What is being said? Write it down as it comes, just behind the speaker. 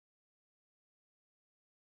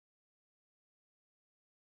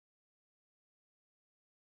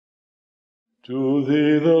To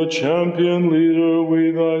thee, the champion leader,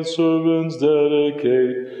 we thy servants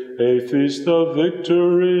dedicate a feast of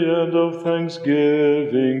victory and of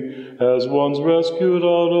thanksgiving, as ones rescued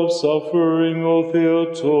out of suffering, O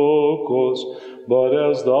Theotokos.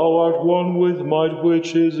 But as thou art one with might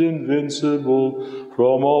which is invincible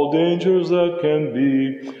from all dangers that can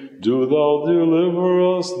be, do thou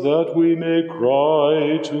deliver us that we may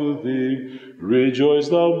cry to thee, Rejoice,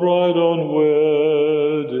 thou bride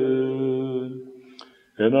unwedded.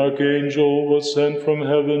 An archangel was sent from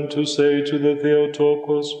heaven to say to the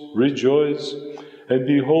Theotokos, Rejoice, and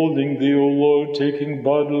beholding thee, O Lord, taking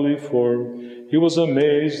bodily form, he was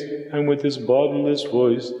amazed, and with his bodiless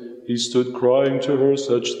voice he stood crying to her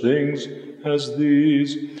such things as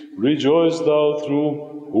these, Rejoice thou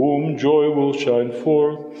through whom joy will shine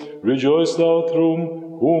forth, rejoice thou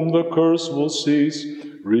through whom the curse will cease,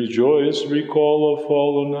 rejoice, recall of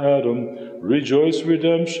fallen Adam, rejoice,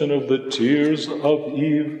 redemption of the tears of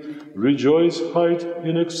Eve, rejoice, height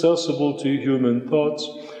inaccessible to human thoughts,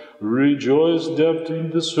 rejoice, depth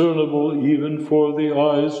indiscernible even for the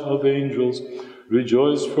eyes of angels,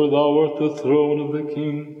 rejoice, for thou art the throne of the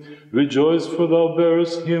King, rejoice, for thou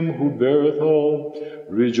bearest him who beareth all,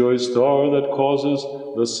 rejoice, star that causes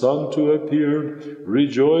the sun to appear,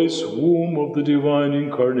 rejoice, womb of the divine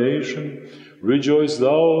incarnation, rejoice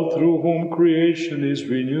thou through whom creation is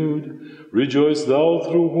renewed, rejoice thou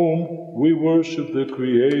through whom we worship the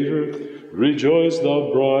Creator, rejoice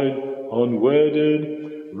thou bride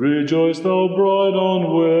unwedded, rejoice thou bride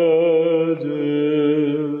unwedded.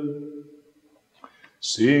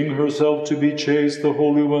 Seeing herself to be chaste, the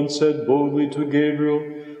Holy One said boldly to Gabriel,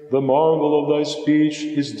 The marvel of thy speech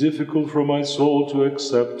is difficult for my soul to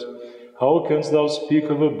accept. How canst thou speak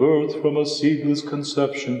of a birth from a seedless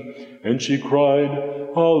conception? And she cried,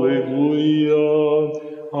 Alleluia,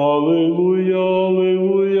 Alleluia,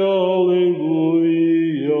 Alleluia, Alleluia.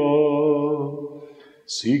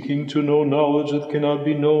 Seeking to know knowledge that cannot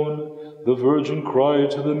be known, the Virgin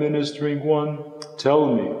cried to the ministering one,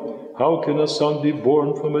 Tell me, how can a son be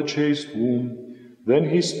born from a chaste womb? Then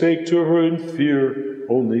he spake to her in fear,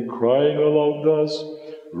 only crying aloud thus,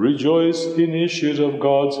 Rejoice, initiate of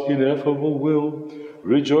God's ineffable will.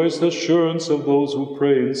 Rejoice, assurance of those who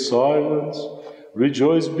pray in silence.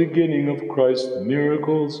 Rejoice, beginning of Christ's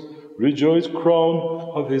miracles. Rejoice,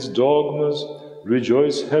 crown of his dogmas.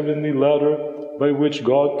 Rejoice, heavenly ladder by which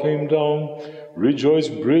God came down. Rejoice,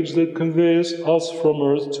 bridge that conveys us from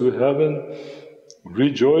earth to heaven.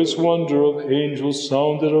 Rejoice, wonder of angels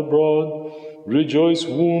sounded abroad. Rejoice,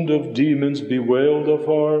 wound of demons bewailed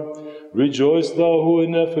afar. Rejoice, thou who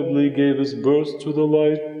ineffably gavest birth to the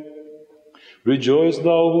light. Rejoice,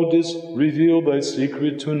 thou who didst reveal thy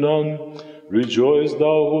secret to none. Rejoice,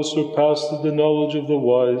 thou who surpassedst the knowledge of the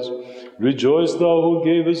wise. Rejoice, thou who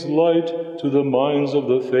gavest light to the minds of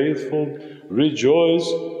the faithful. Rejoice,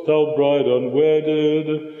 thou bride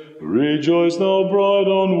unwedded. Rejoice, thou bride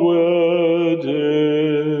unwedded.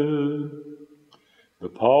 The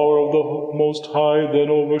power of the Most High then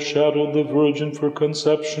overshadowed the Virgin for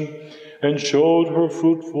conception, and showed her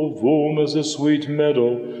fruitful womb as a sweet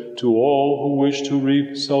meadow to all who wish to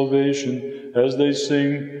reap salvation, as they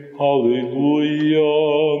sing, Alleluia,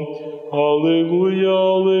 Alleluia,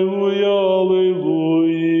 Alleluia,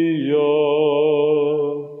 Alleluia.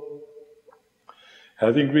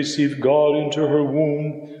 Having received God into her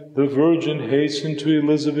womb, the Virgin hastened to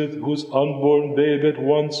Elizabeth, whose unborn babe at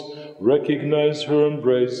once recognized her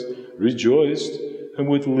embrace, rejoiced, and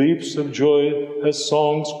with leaps of joy as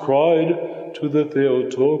songs cried to the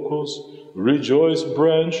Theotokos, Rejoice,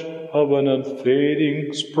 branch of an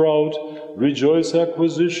unfading sprout, rejoice,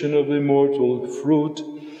 acquisition of immortal fruit,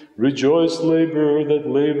 rejoice, laborer that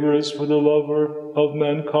laborest for the lover of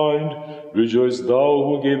mankind, rejoice, thou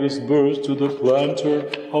who gavest birth to the planter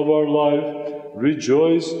of our life,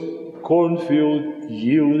 rejoice, cornfield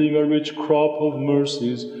yielding a rich crop of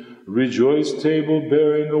mercies, rejoice, table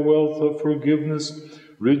bearing a wealth of forgiveness.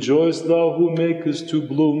 Rejoice, thou who makest to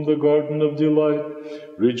bloom the garden of delight.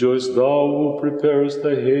 Rejoice, thou who preparest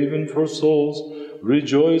a haven for souls.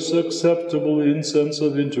 Rejoice, acceptable incense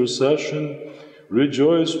of intercession.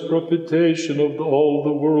 Rejoice, propitiation of all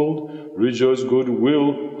the world. Rejoice,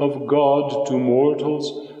 goodwill of God to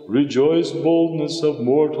mortals. Rejoice, boldness of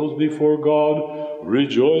mortals before God.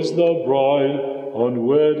 Rejoice, thou bride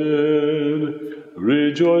unwedded.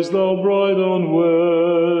 Rejoice, thou bride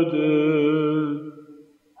unwedded.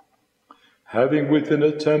 Having within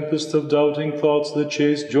a tempest of doubting thoughts the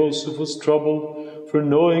chaste Joseph was troubled, for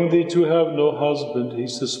knowing thee to have no husband, he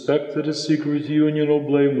suspected a secret union, O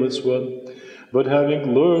blameless one. But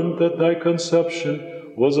having learned that thy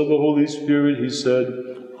conception was of the Holy Spirit, he said,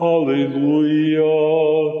 Alleluia,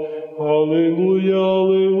 Alleluia,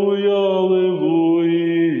 Alleluia,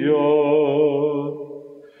 Alleluia.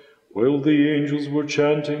 While the angels were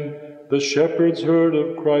chanting, the shepherds heard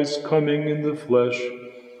of Christ coming in the flesh,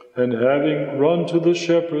 and having run to the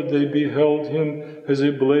shepherd, they beheld him as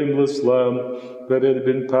a blameless lamb that had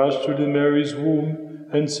been pastured in Mary's womb,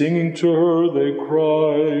 and singing to her, they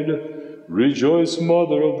cried, Rejoice,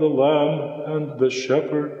 mother of the Lamb and the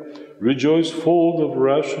shepherd, rejoice, fold of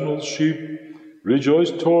rational sheep,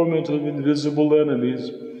 rejoice, torment of invisible enemies,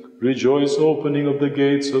 rejoice, opening of the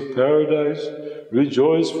gates of paradise,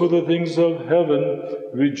 rejoice for the things of heaven,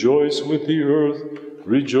 rejoice with the earth,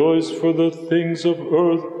 rejoice for the things of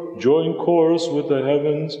earth, join chorus with the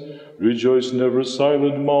heavens, rejoice, never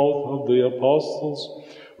silent mouth of the apostles,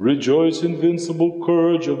 rejoice, invincible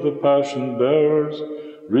courage of the passion bearers,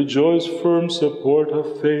 rejoice, firm support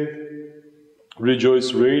of faith,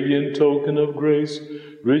 rejoice, radiant token of grace,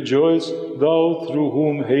 rejoice, thou through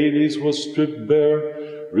whom Hades was stripped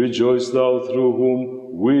bare, rejoice, thou through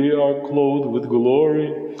whom we are clothed with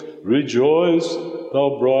glory, rejoice,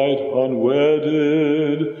 thou bride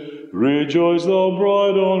unwedded, rejoice, thou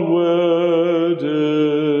bride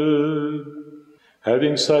unwedded.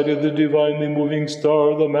 Having sighted the divinely moving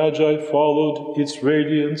star, the Magi followed its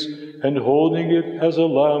radiance, and holding it as a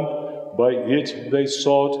lamp, by it they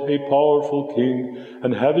sought a powerful king,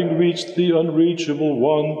 and having reached the unreachable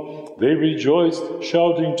one, they rejoiced,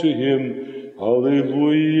 shouting to him,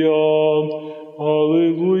 Alleluia,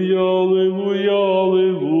 Alleluia, Alleluia,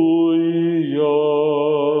 Alleluia.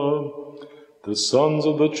 The sons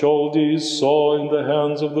of the Chaldees saw in the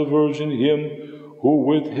hands of the Virgin him who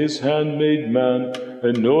with his hand made man,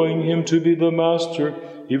 and knowing him to be the Master,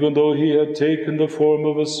 even though he had taken the form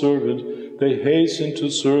of a servant, they hastened to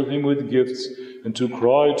serve him with gifts, and to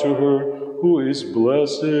cry to her, who is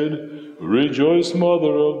blessed, Rejoice,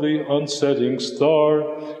 mother of the unsetting star,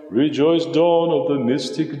 rejoice, dawn of the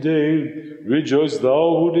mystic day, rejoice,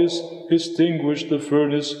 thou who didst extinguish the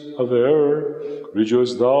furnace of error,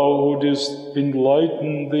 rejoice, thou who didst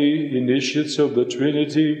enlighten the initiates of the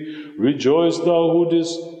Trinity, rejoice, thou who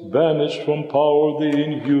didst banish from power the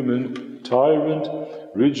inhuman tyrant,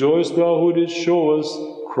 rejoice, thou who didst show us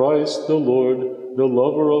Christ the Lord, the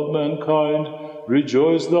lover of mankind,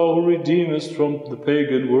 rejoice, thou who redeemest from the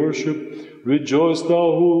pagan worship, rejoice,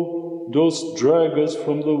 thou who dost drag us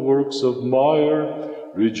from the works of mire,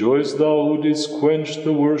 rejoice, thou who didst quench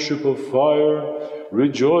the worship of fire,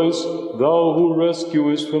 rejoice, thou who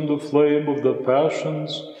rescuest from the flame of the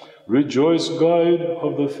passions, rejoice, guide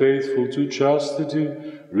of the faithful to chastity,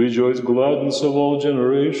 rejoice, gladness of all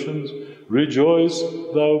generations, rejoice,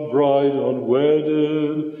 thou bride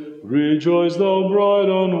unwedded, rejoice, thou bride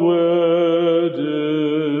unwedded.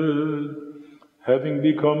 Having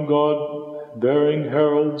become God-bearing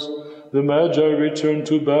heralds, the Magi returned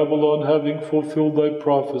to Babylon, having fulfilled thy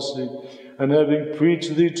prophecy, and having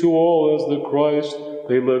preached thee to all as the Christ,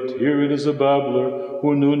 they left Herod as a babbler,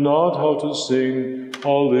 who knew not how to sing,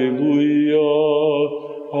 Alleluia,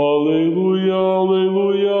 Alleluia,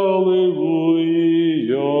 Alleluia, Alleluia.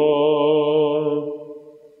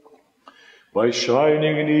 By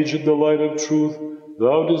shining in Egypt the light of truth,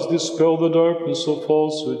 thou didst dispel the darkness of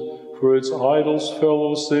falsehood, for its idols fell,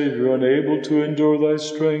 O Savior, unable to endure thy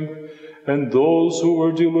strength, and those who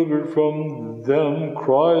were delivered from them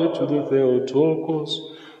cried to the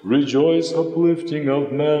Theotokos, Rejoice, uplifting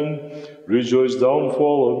of men, rejoice,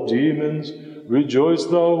 downfall of demons, rejoice,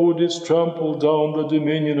 thou who didst trample down the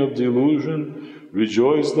dominion of delusion,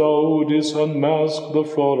 rejoice, thou who didst unmask the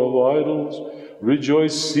fraud of idols,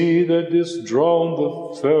 rejoice, sea that didst drown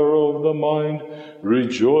the Pharaoh of the mind,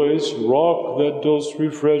 rejoice, rock that dost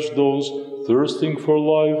refresh those thirsting for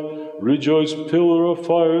life, rejoice, pillar of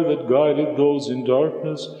fire that guided those in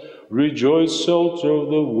darkness, rejoice, shelter of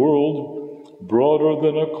the world, broader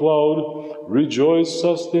than a cloud, rejoice,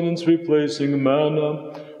 sustenance replacing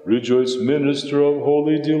manna, rejoice, minister of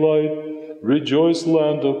holy delight, rejoice,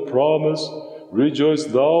 land of promise, rejoice,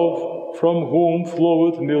 thou from whom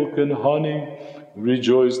floweth milk and honey,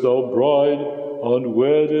 rejoice, thou bride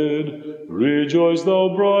unwedded, rejoice,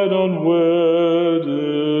 thou bride unwedded.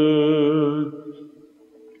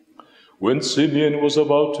 When Simeon was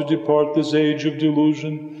about to depart this age of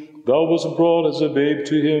delusion, thou wast brought as a babe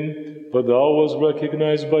to him, but thou wast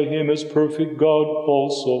recognized by him as perfect God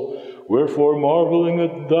also. Wherefore, marveling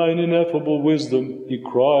at thine ineffable wisdom, he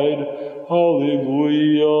cried,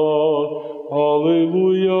 Alleluia,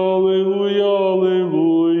 Alleluia, Alleluia,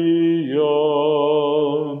 Alleluia.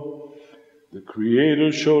 The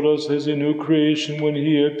Creator showed us as a new creation when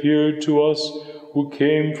he appeared to us who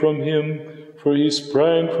came from him, For he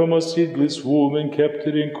sprang from a seedless womb and kept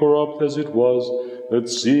it incorrupt as it was, that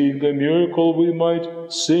seeing the miracle we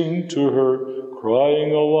might sing to her,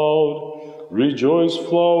 crying aloud, Rejoice,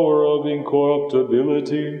 flower of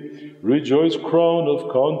incorruptibility! Rejoice, crown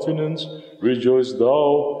of continence! Rejoice,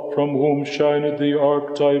 thou from whom shineth the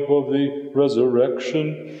archetype of the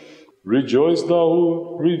resurrection! Rejoice, thou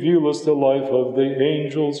who revealest the life of the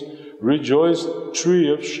angels! Rejoice,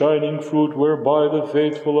 tree of shining fruit, whereby the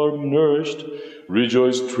faithful are nourished!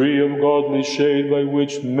 Rejoice, tree of godly shade, by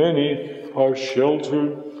which many are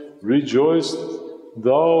sheltered! Rejoice,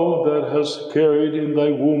 thou that hast carried in thy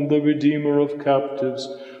womb the Redeemer of captives!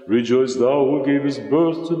 Rejoice, thou who gavest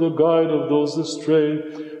birth to the guide of those astray!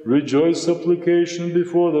 Rejoice, supplication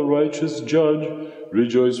before the righteous judge!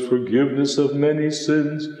 Rejoice, forgiveness of many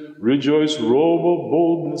sins! Rejoice, robe of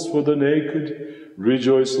boldness for the naked!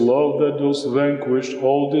 Rejoice, love that dost vanquish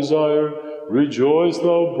all desire! Rejoice,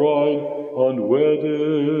 thou bride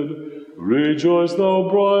unwedded! Rejoice, thou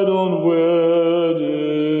bride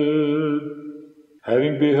unwedded!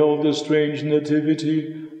 Having beheld the strange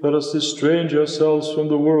nativity, let us estrange ourselves from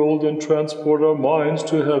the world and transport our minds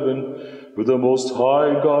to heaven. For the Most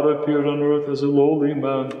High God appeared on earth as a lowly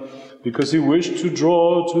man, because he wished to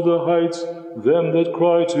draw to the heights them that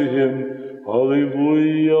cry to him,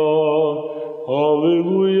 Alleluia!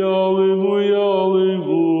 Alleluia! Alleluia!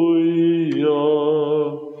 Alleluia!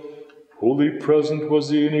 Wholly present was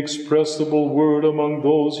the inexpressible Word among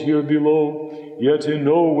those here below, yet in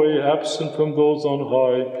no way absent from those on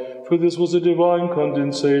high, for this was a divine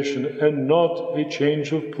condensation, and not a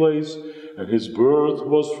change of place, and his birth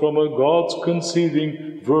was from a God's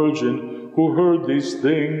conceiving virgin, who heard these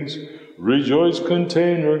things. Rejoice,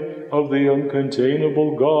 container of the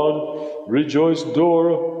uncontainable God! Rejoice,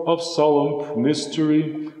 door of solemn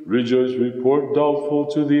mystery! Rejoice, report doubtful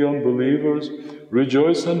to the unbelievers!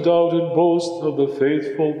 Rejoice, undoubted boast of the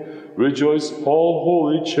faithful! Rejoice, all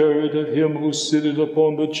holy chariot of him who sitteth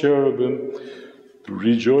upon the cherubim!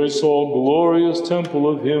 Rejoice, all glorious temple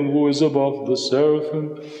of him who is above the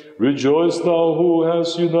seraphim! Rejoice, thou who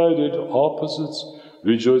hast united opposites!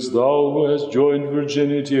 Rejoice, thou who hast joined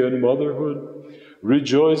virginity and motherhood!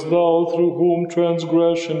 Rejoice, thou through whom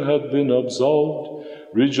transgression hath been absolved!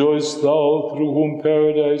 Rejoice, thou through whom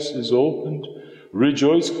paradise is opened!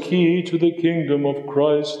 Rejoice, key to the kingdom of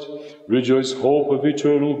Christ! Rejoice, hope of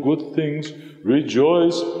eternal good things!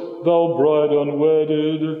 Rejoice, thou bride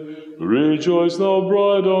unwedded! Rejoice, thou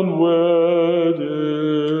bride unwedded!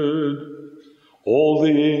 All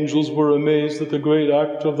the angels were amazed at the great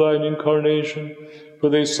act of thine incarnation, for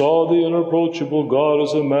they saw the unapproachable God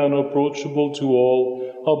as a man approachable to all,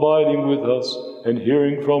 abiding with us and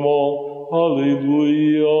hearing from all.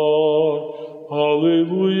 Alleluia!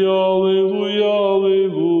 Alleluia! Alleluia!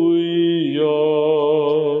 Alleluia!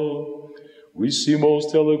 We see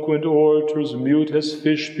most eloquent orators mute as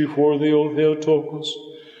fish before the Theotokos,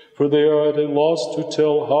 for they are at a loss to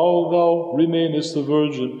tell how thou remainest a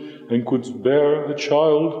virgin and couldst bear a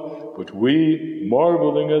child. But we,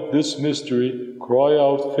 marveling at this mystery, cry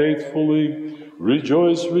out faithfully,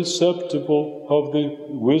 Rejoice, receptacle of the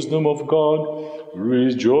wisdom of God!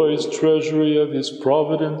 Rejoice, treasury of his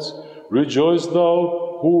providence! Rejoice,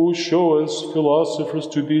 thou who showest philosophers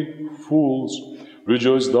to be fools!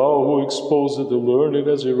 Rejoice, thou who exposest the learned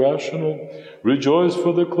as irrational! Rejoice,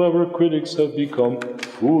 for the clever critics have become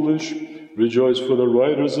foolish! Rejoice, for the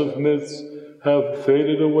writers of myths have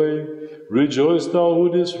faded away! Rejoice, thou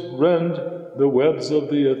who didst rend the webs of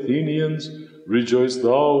the Athenians! Rejoice,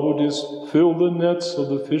 thou who didst fill the nets of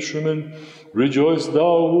the fishermen! Rejoice,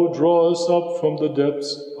 thou who drawest up from the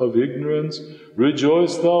depths of ignorance!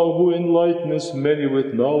 Rejoice, thou who enlightenest many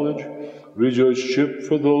with knowledge! Rejoice, ship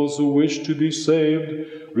for those who wish to be saved!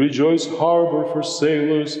 Rejoice, harbor for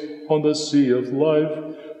sailors on the sea of life!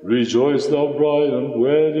 Rejoice, thou bride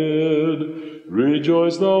unwedded!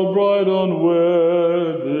 Rejoice, thou bride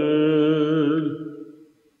unwedded!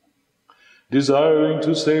 Desiring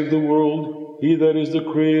to save the world, he that is the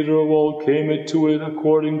Creator of all came into it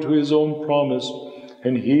according to his own promise,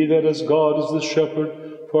 and he that as God is the shepherd,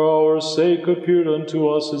 for our sake appeared unto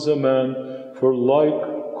us as a man, for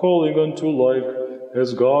like calling unto like,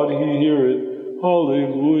 as God he heareth.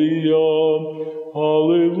 Alleluia!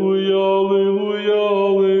 Alleluia! Alleluia!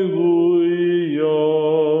 Alleluia!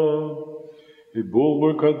 A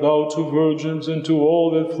bulwark art thou to virgins, and to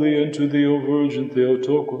all that flee unto thee, O Virgin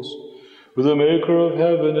Theotokos. For the Maker of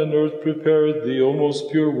heaven and earth prepareth thee, O most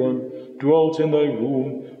pure one, dwelt in thy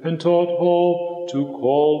womb, and taught all to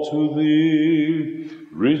call to thee.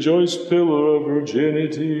 Rejoice, pillar of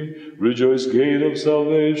virginity. Rejoice, gate of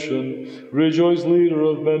salvation. Rejoice, leader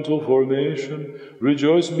of mental formation.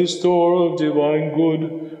 Rejoice, bestower of divine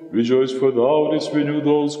good. Rejoice, for thou didst renew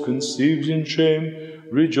those conceived in shame.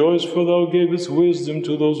 Rejoice, for thou gavest wisdom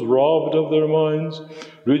to those robbed of their minds.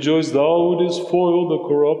 Rejoice, thou who didst foil the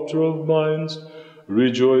corrupter of minds.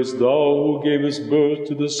 Rejoice, thou who gavest birth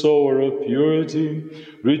to the sower of purity.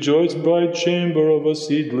 Rejoice, bright chamber of a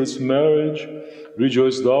seedless marriage.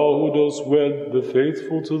 Rejoice, thou who dost wed the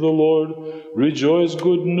faithful to the Lord. Rejoice,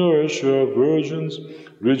 good nourisher of virgins.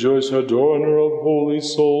 Rejoice, adorner of holy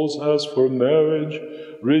souls, as for marriage.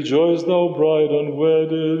 Rejoice, thou bride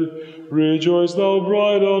unwedded. Rejoice, thou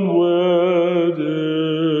bride unwedded.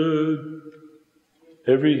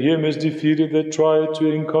 Every hymn is defeated that trieth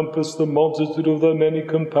to encompass the multitude of thy many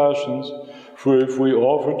compassions. For if we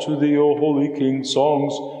offer to thee, O Holy King,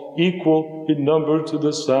 songs equal in number to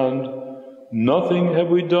the sand, nothing have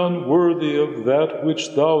we done worthy of that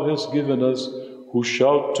which thou hast given us, who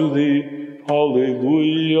shout to thee,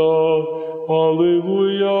 Alleluia,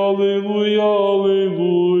 Alleluia, Alleluia,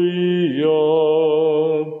 Alleluia.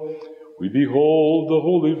 We behold the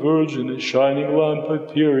Holy Virgin, a shining lamp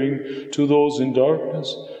appearing to those in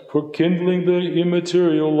darkness. For kindling the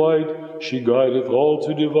immaterial light, she guideth all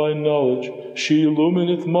to divine knowledge. She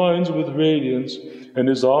illumineth minds with radiance, and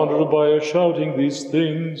is honored by us shouting these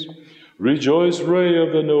things. Rejoice, ray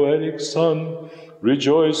of the Noetic sun.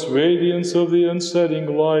 Rejoice, radiance of the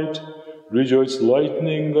unsetting light. Rejoice,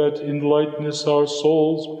 lightning that enlighteneth our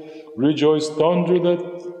souls. Rejoice, thunder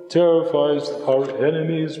that terrifies our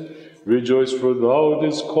enemies. Rejoice, for thou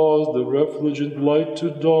didst cause the refulgent light to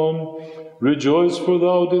dawn. Rejoice, for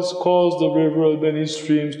thou didst cause the river of many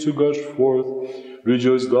streams to gush forth.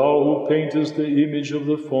 Rejoice, thou who paintest the image of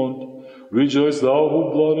the font. Rejoice, thou who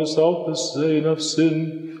blottest out the stain of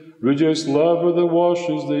sin. Rejoice, laver that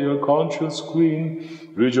washes your conscience clean.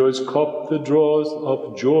 Rejoice, cup that draweth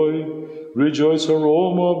up joy. Rejoice,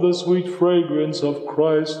 aroma of the sweet fragrance of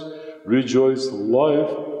Christ. Rejoice, life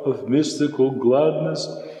of mystical gladness.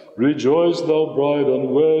 Rejoice, thou bride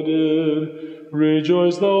unwedded.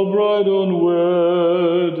 Rejoice, thou bride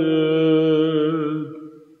unwedded.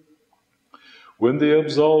 When the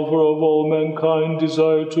absolver of all mankind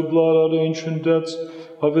desired to blot out ancient debts,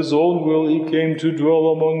 of his own will he came to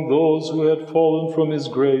dwell among those who had fallen from his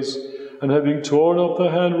grace, and having torn up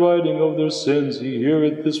the handwriting of their sins, he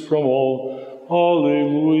heareth this from all.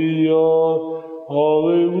 Alleluia,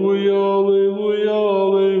 Alleluia, Alleluia,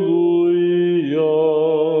 Alleluia.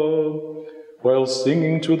 While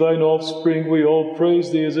singing to thine offspring, we all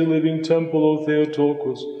praise thee as a living temple, O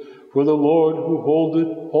Theotokos. For the Lord, who holdeth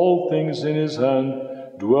all things in his hand,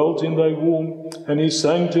 dwelt in thy womb, and he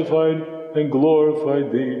sanctified and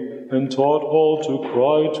glorified thee, and taught all to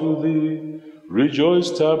cry to thee.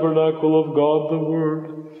 Rejoice, tabernacle of God the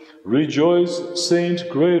Word. Rejoice, saint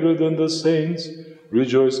greater than the saints.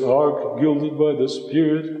 Rejoice, ark gilded by the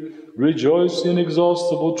Spirit. Rejoice,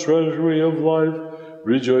 inexhaustible treasury of life.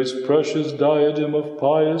 Rejoice, precious diadem of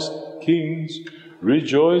pious kings.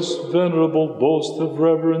 Rejoice, venerable boast of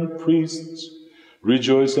reverend priests.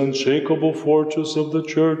 Rejoice, unshakable fortress of the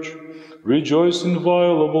Church. Rejoice,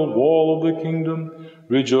 inviolable wall of the kingdom.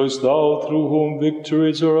 Rejoice, thou through whom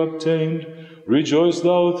victories are obtained. Rejoice,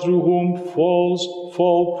 thou through whom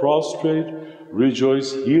fall prostrate.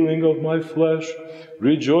 Rejoice, healing of my flesh.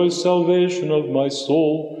 Rejoice, salvation of my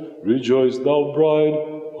soul. Rejoice, thou bride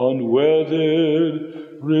unwedded.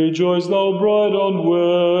 Rejoice, thou bride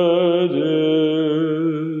unwedded.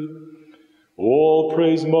 All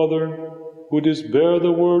praise, Mother, who didst bear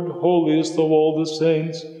the word holiest of all the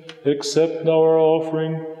saints. Accept now our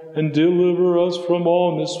offering, and deliver us from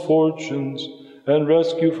all misfortunes, and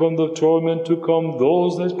rescue from the torment to come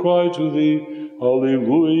those that cry to thee,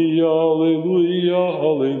 Alleluia, Alleluia,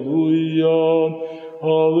 Alleluia,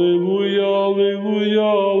 Alleluia, Alleluia,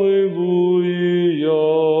 Alleluia.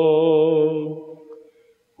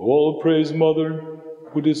 All praise, Mother,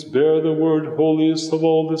 who didst bear the word holiest of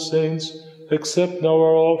all the saints. Accept now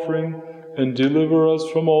our offering, and deliver us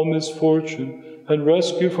from all misfortune, and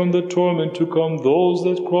rescue from the torment to come those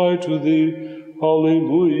that cry to thee,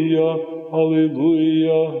 Alleluia,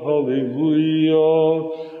 Alleluia, Alleluia,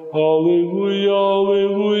 Alleluia,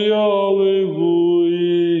 Alleluia, Alleluia.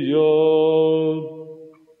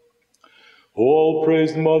 All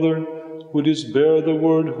praised Mother, who didst bear the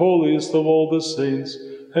word holiest of all the saints,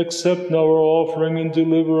 accept now our offering and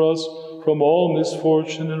deliver us from all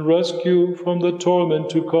misfortune, and rescue from the torment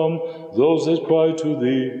to come those that cry to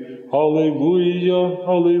thee, Alleluia,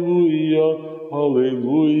 Alleluia,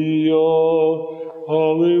 Alleluia,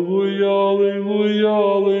 Alleluia, alleluia,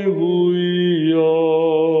 alleluia.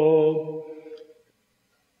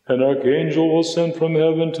 An archangel was sent from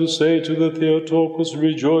heaven to say to the Theotokos,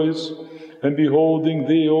 Rejoice. And beholding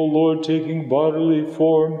thee, O Lord, taking bodily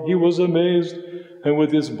form, he was amazed, and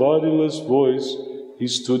with his bodiless voice he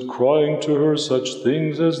stood crying to her such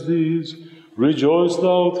things as these. Rejoice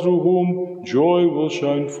thou through whom joy will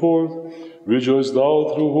shine forth. Rejoice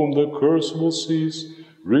thou through whom the curse will cease.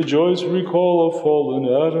 Rejoice, recall of fallen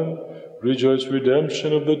Adam. Rejoice,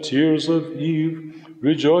 redemption of the tears of Eve.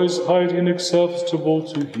 Rejoice, height inaccessible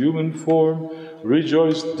to human form.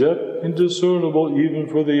 Rejoice, depth indiscernible even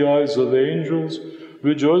for the eyes of angels.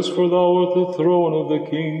 Rejoice, for thou art the throne of the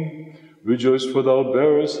King. Rejoice, for thou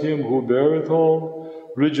bearest him who beareth all.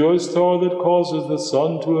 Rejoice, star that causes the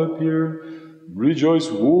sun to appear. Rejoice,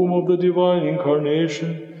 womb of the divine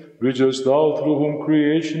incarnation. Rejoice, thou through whom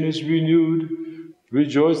creation is renewed.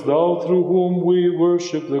 Rejoice, thou through whom we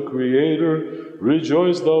worship the Creator.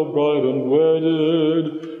 Rejoice, thou bride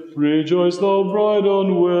unwedded. Rejoice, thou bride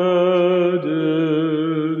unwedded.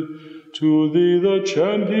 To thee, the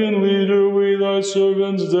champion leader, we thy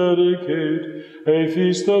servants dedicate a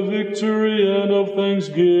feast of victory and of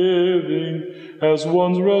thanksgiving, as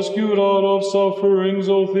ones rescued out of sufferings,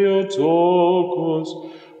 O Theotokos.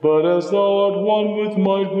 But as thou art one with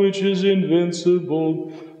might which is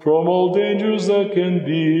invincible, from all dangers that can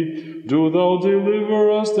be, do thou deliver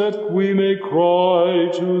us that we may cry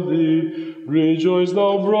to thee. Rejoice,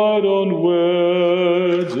 thou bride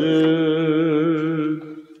unwedded.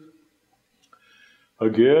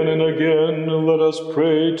 Again and again let us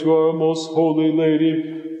pray to our most holy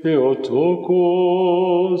Lady,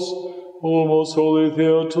 Theotokos. O most holy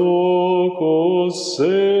Theotokos,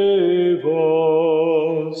 save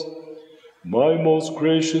us. My most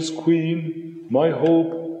gracious Queen, my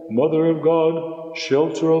hope, Mother of God,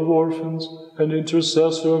 shelter of orphans, and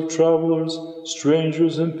intercessor of travelers,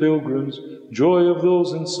 strangers and pilgrims, joy of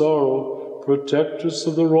those in sorrow, protectress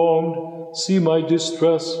of the wronged, see my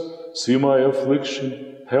distress, see my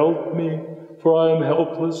affliction, help me, for I am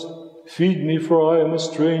helpless, feed me, for I am a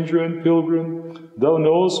stranger and pilgrim. Thou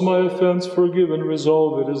knowest my offense, forgive and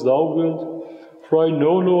resolve it as thou wilt. For I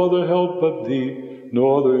know no other help but thee,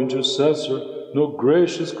 no other intercessor, no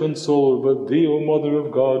gracious consoler but thee, O Mother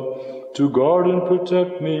of God, to guard and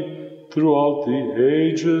protect me throughout the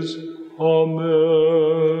ages.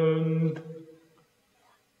 Amen.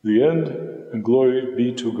 The end, and glory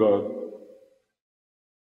be to God.